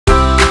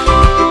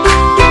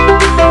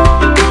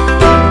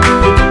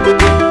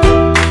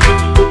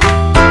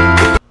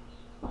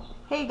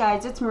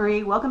guys, it's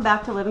Marie. Welcome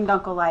back to Living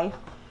Dunkel Life.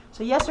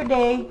 So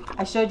yesterday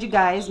I showed you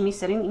guys me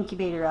setting the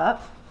incubator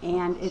up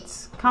and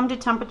it's come to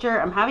temperature.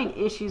 I'm having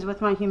issues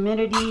with my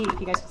humidity. If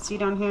you guys can see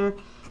down here,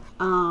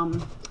 I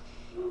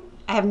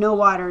have no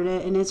water in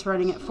it and it's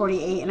running at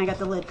 48 and I got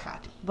the lid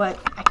cracked. But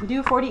I can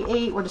do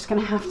 48. We're just gonna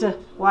have to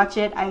watch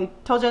it. I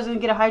told you I was gonna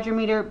get a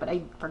hydrometer, but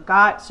I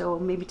forgot. So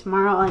maybe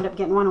tomorrow I'll end up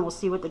getting one and we'll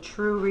see what the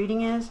true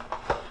reading is.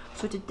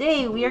 So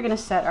today we are gonna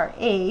set our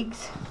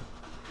eggs.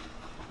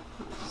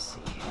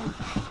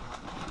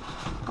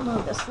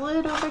 Move this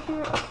lid over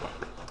here. Okay.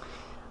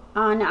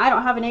 Now I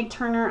don't have an egg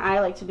turner. I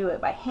like to do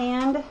it by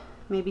hand.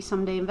 Maybe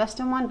someday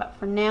invest in one, but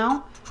for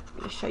now, I'm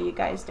going to show you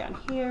guys down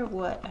here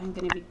what I'm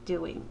going to be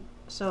doing.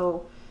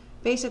 So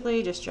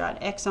basically, just draw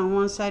an X on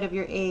one side of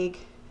your egg,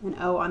 an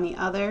O on the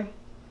other.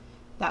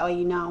 That way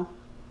you know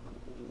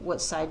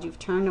what side you've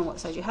turned and what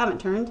side you haven't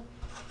turned.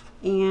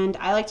 And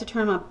I like to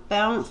turn them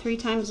about 3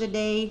 times a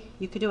day.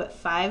 You could do it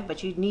 5,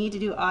 but you need to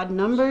do odd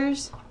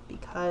numbers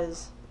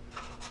because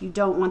you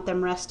don't want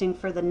them resting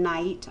for the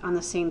night on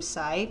the same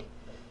side.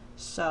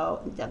 So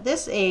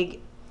this egg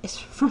is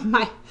from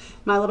my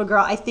little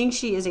girl. I think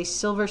she is a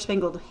silver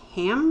spangled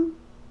ham.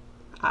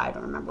 I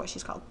don't remember what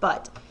she's called,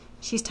 but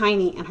she's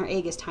tiny and her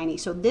egg is tiny.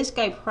 So this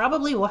guy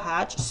probably will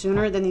hatch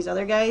sooner than these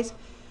other guys.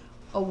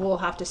 Oh, we'll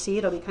have to see.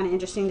 It'll be kind of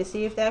interesting to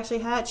see if they actually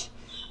hatch.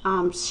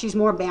 She's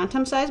more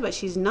bantam size, but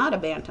she's not a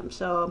bantam.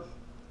 So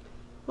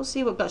we'll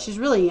see what goes. She's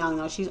really young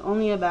though. She's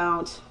only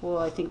about, well,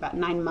 I think about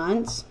 9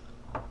 months.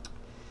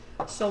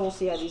 So we'll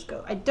see how these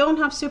go. I don't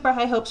have super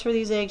high hopes for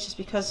these eggs just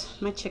because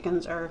my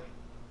chickens are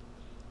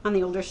on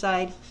the older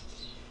side.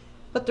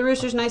 But the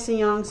rooster's nice and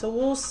young, so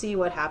we'll see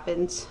what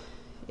happens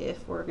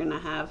if we're gonna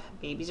have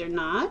babies or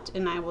not.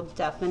 And I will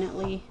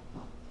definitely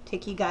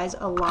take you guys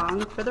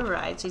along for the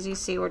ride. So as you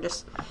see, we're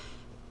just,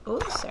 we're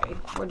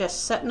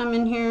just setting them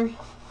in here,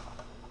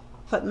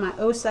 putting my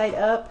O side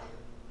up.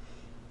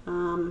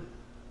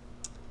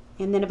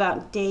 And then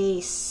about day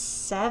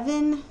 6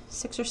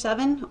 or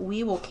 7,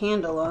 we will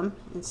candle them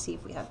and see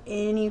if we have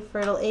any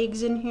fertile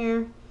eggs in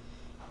here.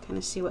 Kind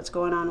of see what's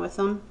going on with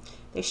them.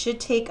 They should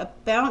take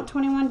about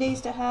 21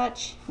 days to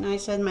hatch. And I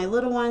said my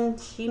little one,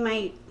 she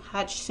might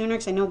hatch sooner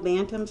because I know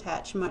bantams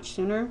hatch much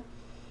sooner.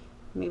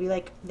 Maybe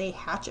like they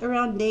hatch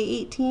around day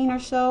 18 or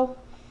so,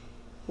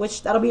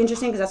 which that'll be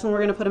interesting because that's when we're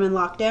going to put them in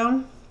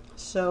lockdown.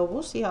 So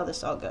we'll see how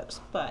this all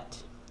goes.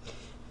 But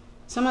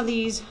some of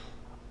these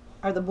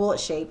are the bullet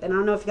shape, and I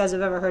don't know if you guys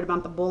have ever heard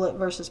about the bullet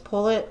versus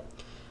pullet.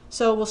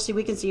 So we'll see.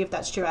 We can see if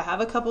that's true. I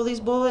have a couple of these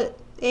bullet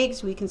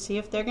eggs. We can see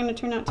if they're going to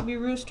turn out to be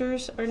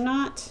roosters or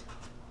not,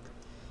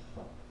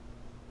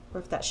 or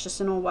if that's just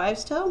an old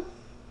wives' tale.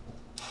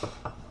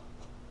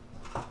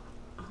 All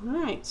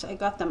right, so I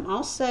got them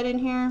all set in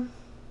here,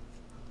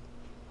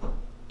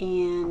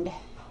 and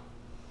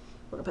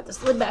we're gonna put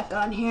this lid back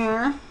on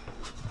here.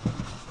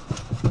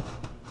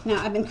 Now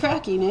I've been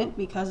cracking it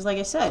because, like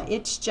I said,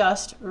 it's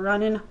just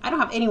running. I don't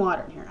have any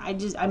water in here.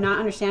 I'm not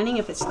understanding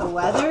if it's the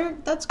weather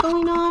that's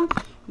going on.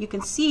 You can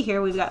see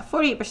here we've got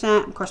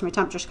 48%. Of course, my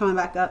temperature's coming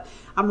back up.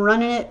 I'm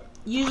running it.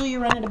 Usually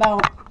you run it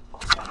about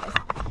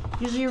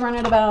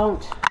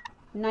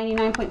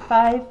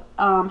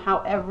 99.5.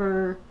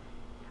 However,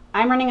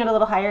 I'm running it a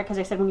little higher because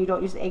I said when you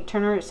don't use the egg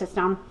turner, it sits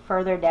down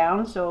further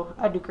down, so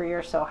a degree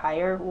or so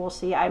higher. We'll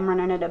see. I'm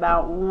running it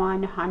about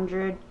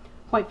 100.5,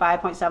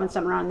 0.7,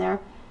 something around there.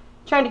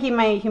 Trying to keep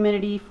my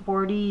humidity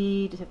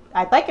 40,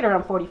 I'd like it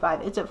around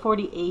 45. It's at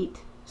 48.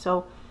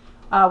 So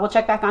we'll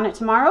check back on it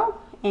tomorrow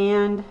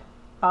and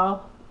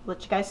I'll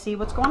let you guys see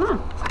what's going on.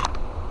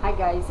 Hi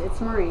guys,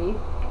 it's Marie.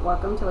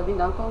 Welcome to Living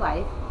Dunkel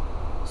Life.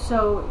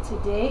 So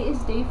today is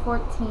day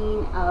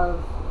 14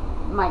 of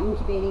my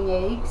incubating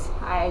eggs.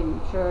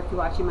 I'm sure if you've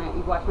watched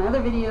my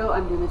other video,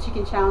 I'm doing the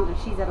chicken challenge and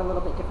she's at a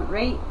little bit different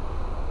rate.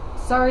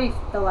 Sorry if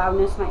the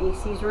loudness, my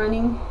AC's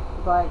running,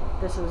 but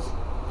this is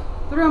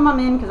the room I'm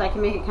in because I can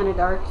make it kind of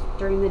dark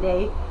during the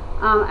day.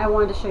 I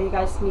wanted to show you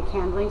guys me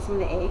candling some of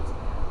the eggs.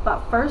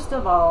 But first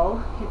of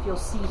all, if you'll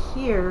see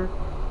here,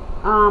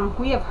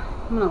 we have,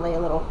 I'm gonna lay a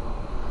little,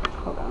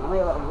 hold on, I'll lay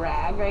a little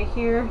rag right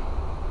here.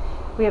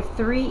 We have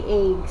 3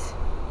 eggs.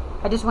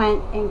 I just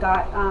went and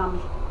got,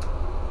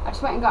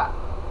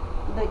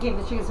 gave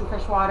the chicken some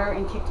fresh water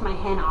and kicked my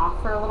hen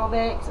off for a little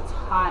bit because it's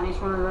hot and I just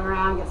want to run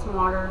around, get some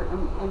water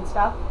and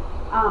stuff.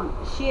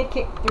 She had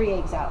kicked 3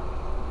 eggs out.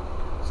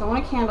 So I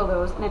want to candle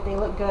those, and if they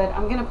look good,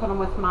 I'm going to put them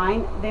with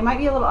mine. They might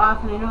be a little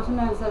off, and I know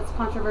sometimes that's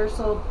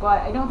controversial,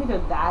 but I don't think they're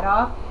that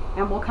off,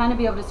 and we'll kind of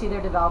be able to see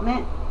their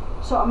development.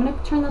 So I'm going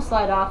to turn the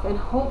slide off, and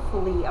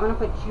hopefully, I'm going to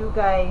put you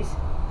guys,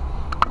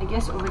 I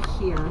guess, over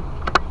here.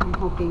 I'm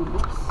hoping,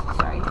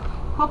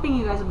 hoping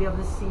you guys will be able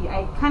to see.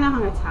 I kind of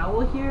hung a towel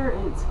here,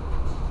 and it's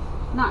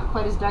not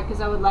quite as dark as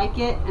I would like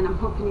it, and I'm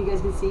hoping you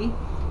guys can see.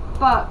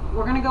 But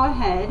we're going to go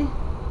ahead,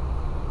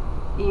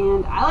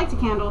 and I like to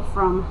candle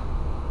from,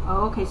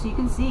 oh, okay, so you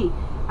can see.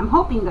 I'm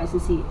hoping you guys can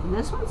see.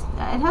 This one's,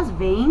 it has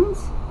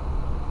veins.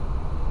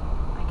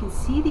 I can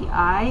see the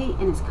eye,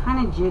 and it's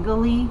kind of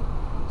jiggly.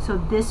 So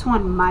this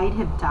one might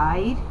have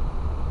died.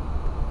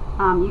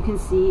 You can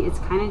see it's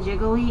kind of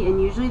jiggly,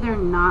 and usually they're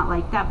not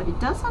like that, but it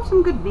does have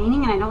some good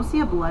veining, and I don't see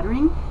a blood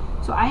ring.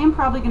 So I am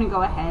probably going to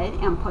go ahead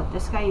and put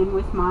this guy in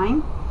with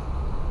mine.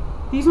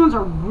 These ones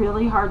are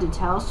really hard to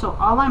tell, so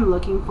all I'm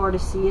looking for to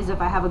see is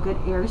if I have a good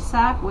air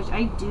sac, which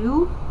I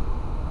do.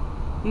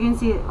 You can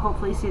see it,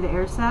 hopefully see the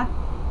air sac.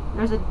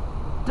 There's a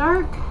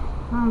dark,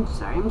 I'm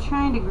sorry, I'm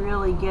trying to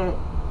really get,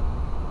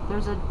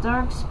 there's a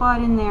dark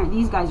spot in there.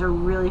 These guys are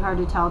really hard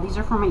to tell. These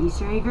are for my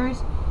Easter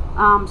eggers.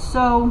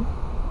 So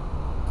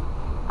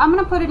I'm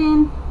going to put it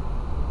in.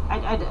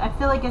 I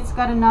feel like it's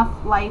got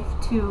enough life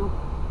to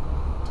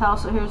tell.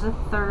 So here's a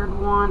third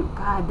one.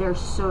 God, they're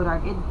so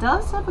dark. It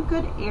does have a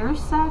good air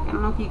sac. I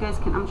don't know if you guys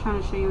can, I'm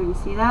trying to show you, you can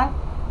see that.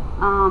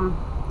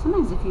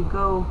 Sometimes if you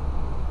go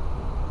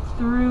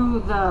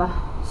through the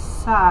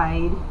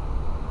side,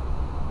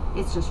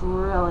 it's just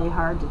really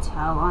hard to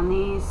tell on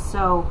these.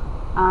 So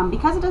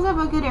because it does have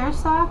a good air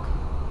sac,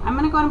 I'm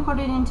going to go ahead and put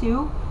it in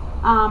too.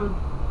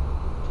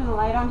 Turn the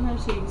light on here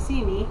so you can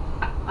see me.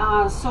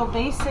 So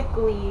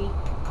basically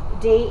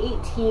day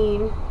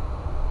 18,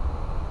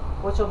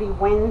 which will be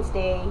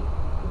Wednesday,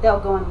 they'll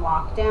go in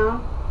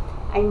lockdown.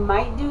 I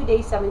might do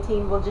day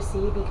 17, we'll just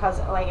see, because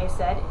like I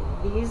said,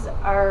 these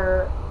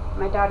are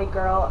my dotty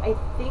girl. I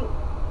think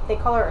they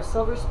call her a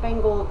silver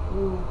spangled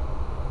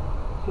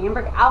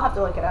hamburger. I'll have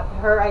to look it up.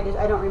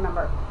 I don't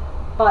remember.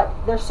 But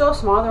they're so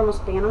small, they're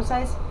almost Bantam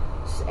size.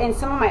 And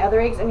some of my other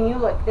eggs, I mean, you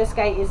look, this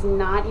guy is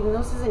not, even though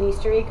this is an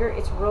Easter egger,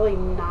 it's really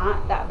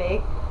not that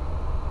big.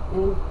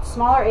 And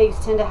smaller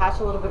eggs tend to hatch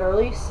a little bit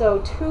early. So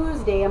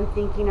Tuesday, I'm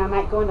thinking I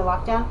might go into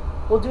lockdown.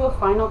 We'll do a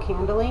final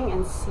candling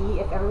and see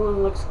if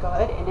everyone looks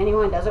good, and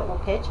anyone doesn't, we'll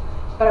pitch.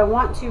 But I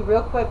want to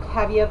real quick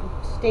have you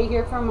stay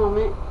here for a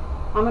moment.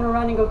 I'm going to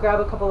run and go grab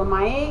a couple of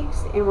my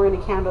eggs, and we're going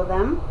to candle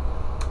them.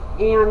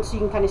 And so you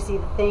can kind of see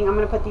the thing. I'm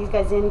going to put these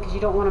guys in because you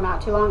don't want them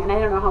out too long, and I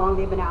don't know how long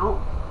they've been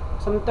out.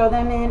 So I'm going to throw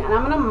them in, and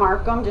I'm going to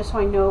mark them just so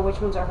I know which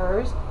ones are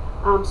hers.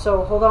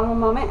 So hold on one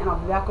moment, and I'll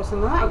be back with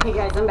some of that. Okay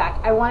guys, I'm back.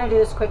 I want to do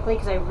this quickly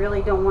because I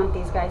really don't want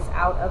these guys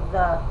out of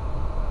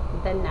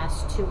the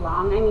nest too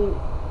long. I mean,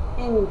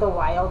 in the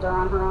wild or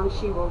on her own,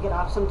 she will get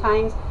off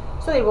sometimes.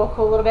 So they will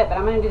cool a little bit, but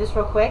I'm going to do this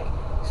real quick,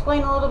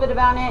 explain a little bit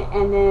about it,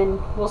 and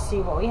then we'll see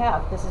what we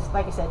have. This is,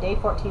 like I said, day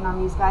 14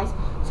 on these guys.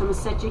 So I'm going to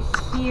set you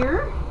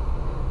here.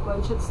 Go ahead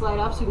and shut the slide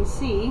off so you can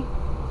see.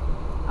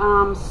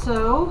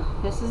 So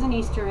this is an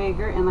Easter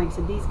egger, and like I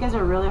said, these guys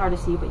are really hard to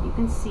see, but you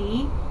can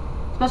see,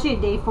 especially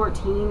at day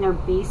 14, they're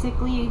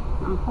basically,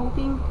 I'm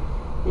hoping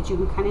that you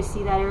can kind of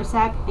see that air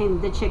sac,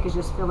 and the chick is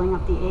just filling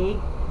up the egg.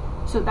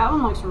 So that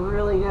one looks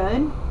really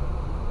good.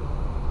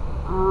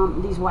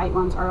 These white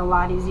ones are a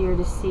lot easier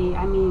to see.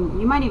 I mean,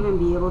 you might even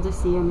be able to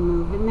see them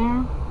move in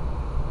there.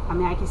 I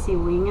mean, I can see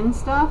wing and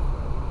stuff.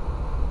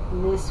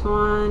 This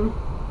one,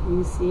 you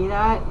can see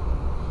that.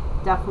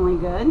 Definitely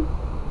good.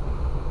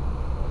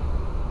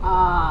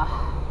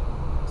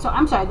 So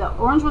I'm sorry, the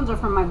orange ones are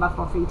from my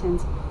Buffalo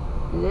Freetons.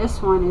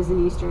 This one is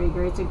an Easter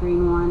egger. It's a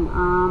green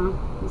one.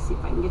 Let's see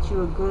if I can get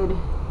you a good,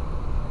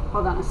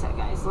 hold on a sec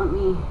guys, let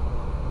me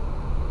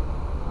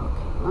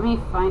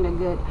find a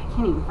good, I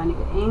can't even find a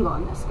good angle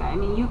on this guy. I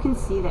mean, you can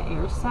see the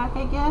air sac,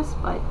 I guess,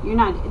 but you're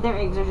not, their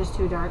eggs are just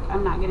too dark.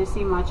 I'm not going to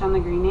see much on the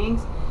green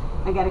eggs.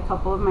 I got a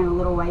couple of my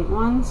little white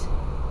ones.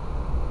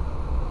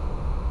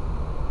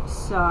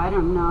 So I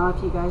don't know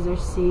if you guys are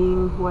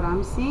seeing what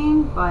I'm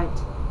seeing, but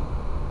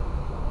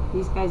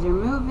these guys are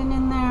moving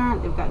in there.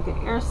 They've got good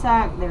air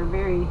sac. They're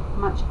very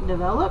much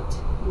developed.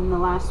 And the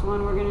last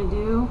one we're going to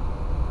do,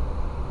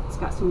 it's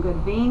got some good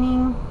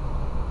veining.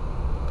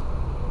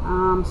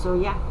 So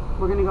yeah,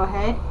 we're going to go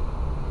ahead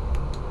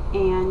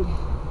and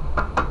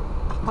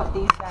put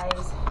these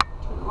guys,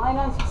 turn the light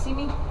on so you see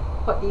me,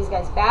 put these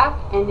guys back,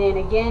 and then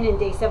again in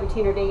day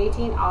 17 or day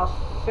 18 I'll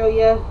show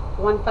you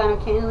one final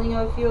candling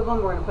of a few of them.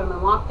 We're going to put them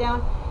in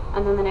lockdown,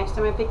 and then the next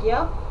time I pick you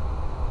up,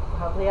 we'll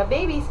hopefully have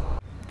babies.